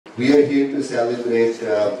We are here to celebrate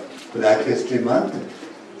Black History Month.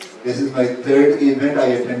 This is my third event. I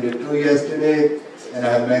attended 2 yesterday, and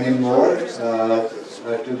I have many more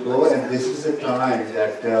to go. And this is a time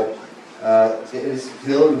that is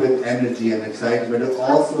filled with energy and excitement, but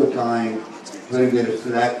also a time where we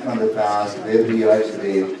reflect on the past, where we are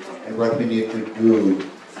today, and what we need to do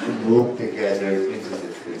to move together into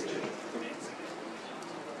the future.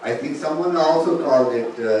 I think someone also called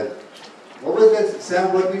it, what was that,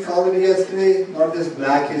 Sam, what we called it yesterday? Not just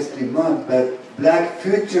Black History Month, but Black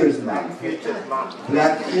Futures Month.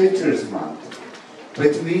 Black Futures Month.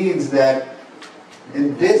 Which means that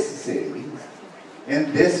in this city,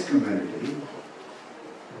 in this community,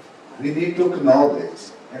 we need to acknowledge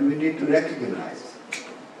and we need to recognize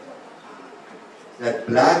that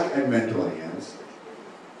Black Edmontonians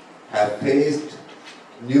have faced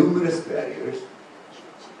numerous barriers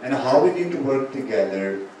and how we need to work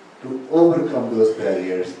together to overcome those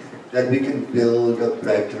barriers, that we can build a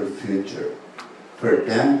brighter future for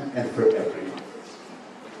them and for everyone.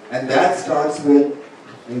 And that starts with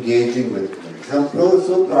engaging with communities. I'm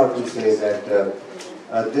so proud to say that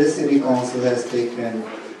this City Council has taken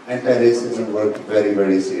anti-racism work very,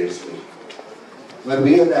 very seriously. When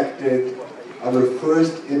we elected our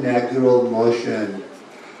first inaugural motion,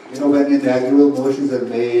 you know, when inaugural motions are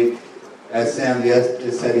made, as Sam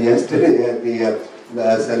said yesterday at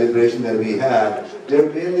the celebration that we had, they're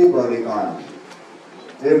mainly about economy.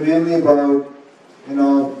 They're mainly about, you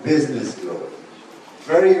know, business growth.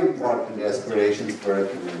 Very important aspirations for our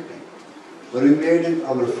community. But we made it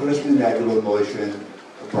our first inaugural motion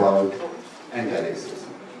about anti-racism.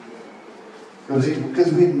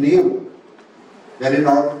 Because we knew that in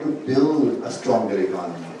order to build a stronger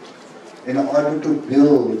economy, in order to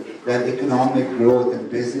build that economic growth and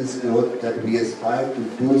business growth that we aspire to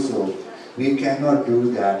do so, we cannot do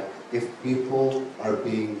that if people are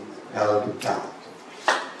being held back.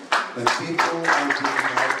 When people are being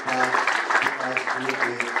held back, we are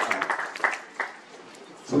being back.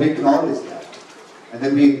 So we acknowledge that. And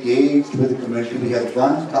then we engaged with the community. We had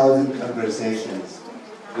 1,000 conversations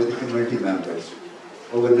with the community members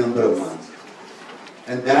over a number of months.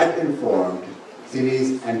 And that informed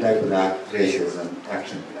City's Anti-Black Racism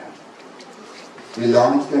Action Plan. We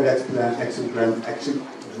launched that action plan.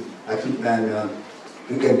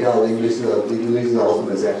 You can tell English is also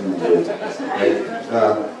my second language. Right?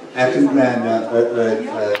 Action plan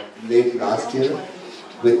late last year.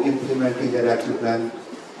 With implementing that action plan,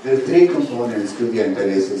 there are 3 components to the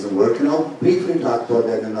anti-racism work, and I'll briefly talk about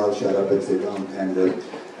that, and I'll shut up and sit down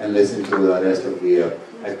and listen to the rest of the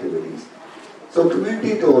activities. So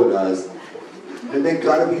community told us that there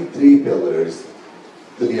got to be 3 pillars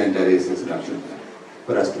to the anti-racism action plan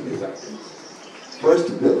for us to do that.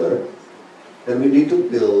 First pillar, that we need to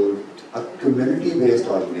build a community-based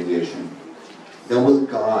organization that will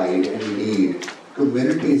guide and lead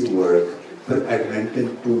communities' work for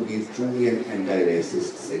Edmonton to be truly an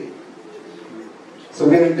anti-racist city. So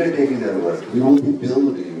we are undertaking that work. We will be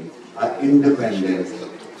building an independent,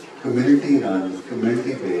 community-run,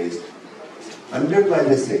 community-based, funded by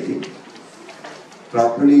the city,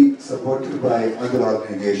 properly supported by other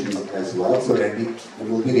organizations as well. So Randy, we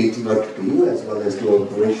will be reaching out to you as well as to our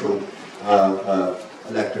provincial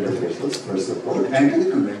elected officials for support and to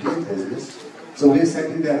the community and business. So we are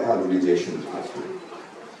setting that organization up.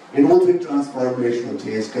 It will be transformational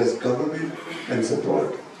change because government can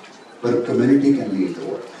support, but community can lead the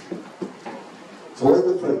work. So what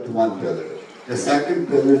is the first one pillar? The second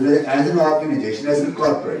pillar is that as an organization, as a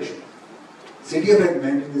corporation, City of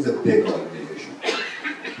Edmonton is a big organization.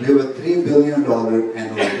 We have a $3 billion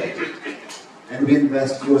annual budget, and we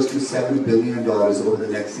invest close to $7 billion over the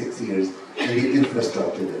next 6 years in the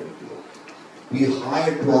infrastructure that we build. We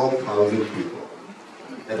hire 12,000 people.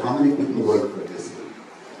 And how many people work for this city?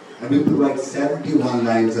 And we provide 71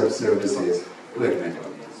 lines of services to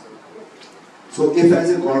Edmontonians. So if as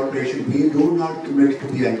a corporation we do not commit to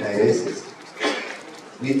be anti-racist,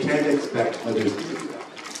 we can't expect others to do that.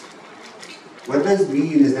 What does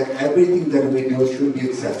mean is that everything that we do should be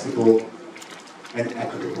accessible and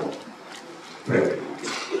equitable for everyone.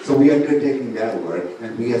 So we are undertaking that work,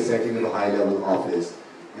 and we are setting up a high-level office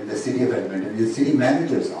in the City of Edmonton, in the City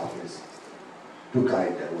Manager's office, to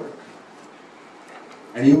guide that work.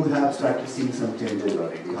 And you have started seeing some changes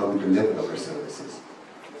already, how we deliver our services.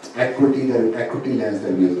 Equity lens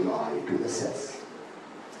that we apply to assess.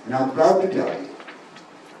 And I'm proud to tell you,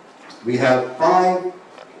 we have 5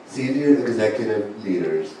 senior executive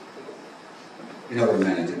leaders in our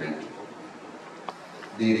management,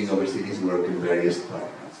 leading our city's work in various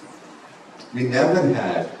departments. We never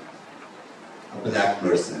had a Black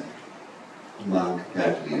person among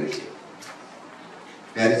that leadership.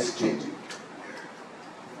 That is changing.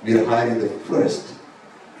 We are hiring the first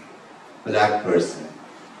black person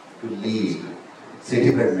to lead City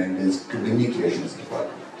of Edmonton's communications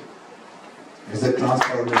department. It's a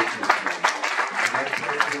transformation.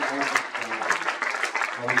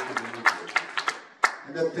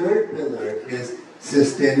 And the third pillar is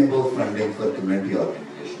sustainable funding for community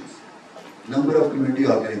organizations. Number of community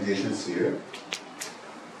organizations here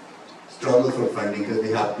struggle for funding because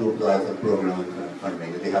they have to apply for program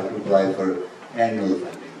funding, they have to apply for annual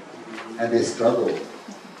funding, and they struggle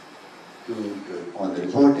on the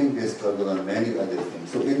reporting, they struggle on many other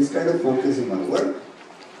things. So instead of focusing on work,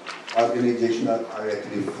 organizations are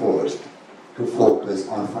actually forced to focus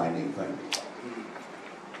on finding funding.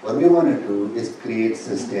 What we want to do is create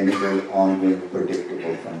sustainable, ongoing,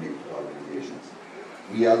 predictable funding for organizations.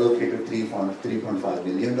 We allocated $3.5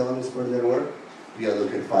 million for their work. We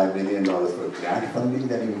allocated $5 million for grant funding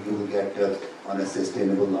that you will get on a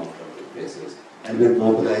sustainable long-term basis. And we're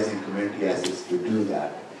mobilizing community assets to do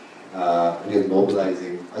that. We are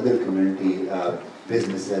mobilizing other community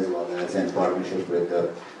businesses as well as in partnership with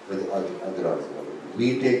other organizations.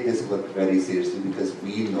 We take this work very seriously because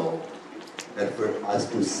we know that for us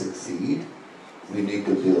to succeed, we need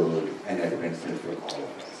to build an advancement for all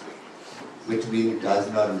of us. Which means it does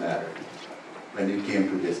not matter when you came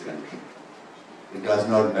to this country. It does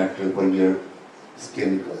not matter what your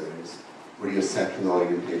skin color is, what your sexual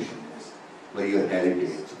orientation is, what your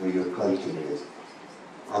heritage, what your culture is.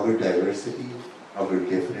 Our diversity, our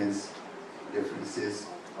differences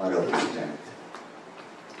are our strength.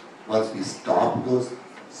 Once we stop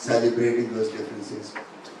celebrating those differences,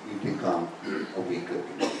 we become a weaker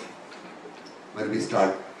community. When we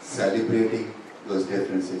start celebrating those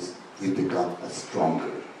differences, we become a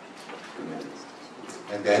stronger community.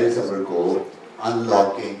 And that is our goal,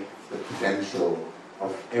 unlocking the potential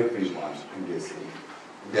of everyone in this city.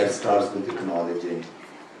 That starts with acknowledging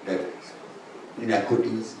that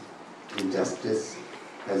inequities, injustice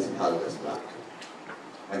has held us back.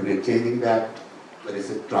 And we're changing that, but it's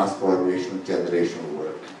a transformational, generational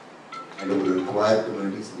work. And it will require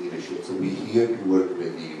community's leadership. So we're here to work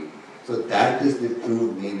with you. So that is the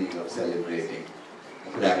true meaning of celebrating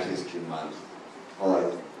Black History Month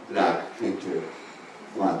or Black Future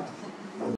Month.